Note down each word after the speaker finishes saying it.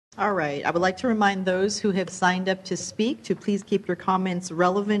All right. I would like to remind those who have signed up to speak to please keep your comments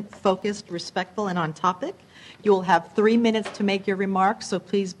relevant, focused, respectful, and on topic. You will have 3 minutes to make your remarks, so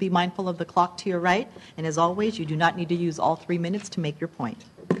please be mindful of the clock to your right. And as always, you do not need to use all 3 minutes to make your point.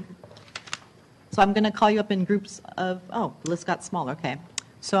 So I'm going to call you up in groups of, oh, the list got smaller, okay.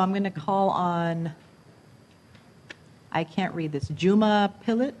 So I'm going to call on, I can't read this, Juma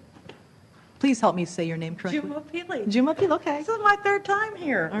Pilot? Please help me say your name correctly. Juma Pili. Juma Pili, okay. This is my third time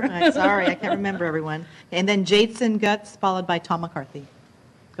here. All right, sorry, I can't remember everyone. And then Jason Guts, followed by Tom McCarthy.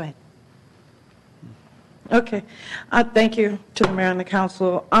 Go ahead. Okay. Thank you to the mayor and the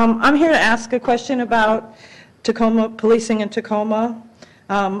council. I'm here to ask a question about Tacoma, policing in Tacoma.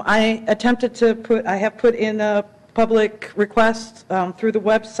 I have put in a public request through the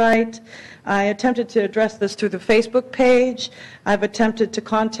website. I attempted to address this through the Facebook page. I've attempted to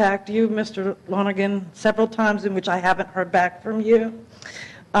contact you, Mr. Lonergan, several times in which I haven't heard back from you.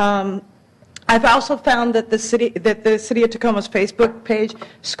 I've also found that the city of Tacoma's Facebook page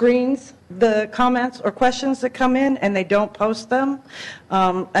screens the comments or questions that come in, and they don't post them.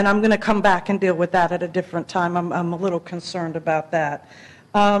 And I'm going to come back and deal with that at a different time. I'm a little concerned about that.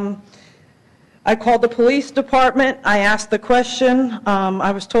 I called the police department. I asked the question.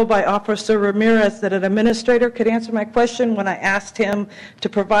 I was told by Officer Ramirez that an administrator could answer my question. When I asked him to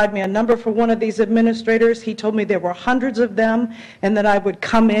provide me a number for one of these administrators, he told me there were hundreds of them and that I would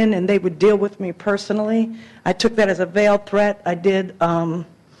come in and they would deal with me personally. I took that as a veiled threat. I did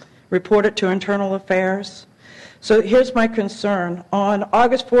report it to Internal Affairs. So here's my concern. On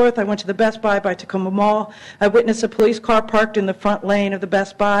August 4th, I went to the Best Buy by Tacoma Mall. I witnessed a police car parked in the front lane of the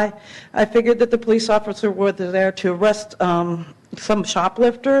Best Buy. I figured that the police officer was there to arrest some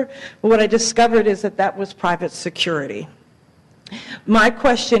shoplifter, but what I discovered is that that was private security. My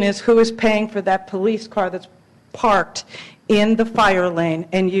question is, who is paying for that police car that's parked in the fire lane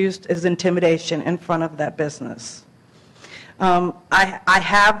and used as intimidation in front of that business? I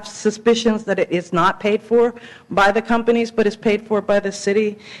have suspicions that it is not paid for by the companies, but is paid for by the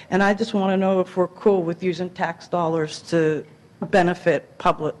city, and I just want to know if we're cool with using tax dollars to benefit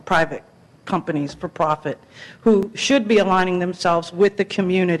private companies for profit, who should be aligning themselves with the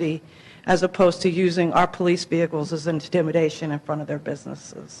community as opposed to using our police vehicles as intimidation in front of their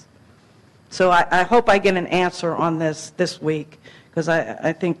businesses. So I hope I get an answer on this week, because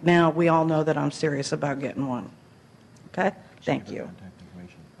I think now we all know that I'm serious about getting one. Okay? Thank you.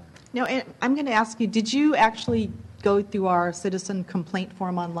 No, and I'm going to ask you, did you actually go through our citizen complaint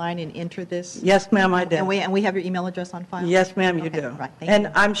form online and enter this? Yes, ma'am, I did. And we have your email address on file? Yes, ma'am, you do. Right, thank and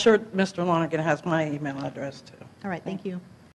you. I'm sure Mr. Lonergan has my email address, too. All right, thank you.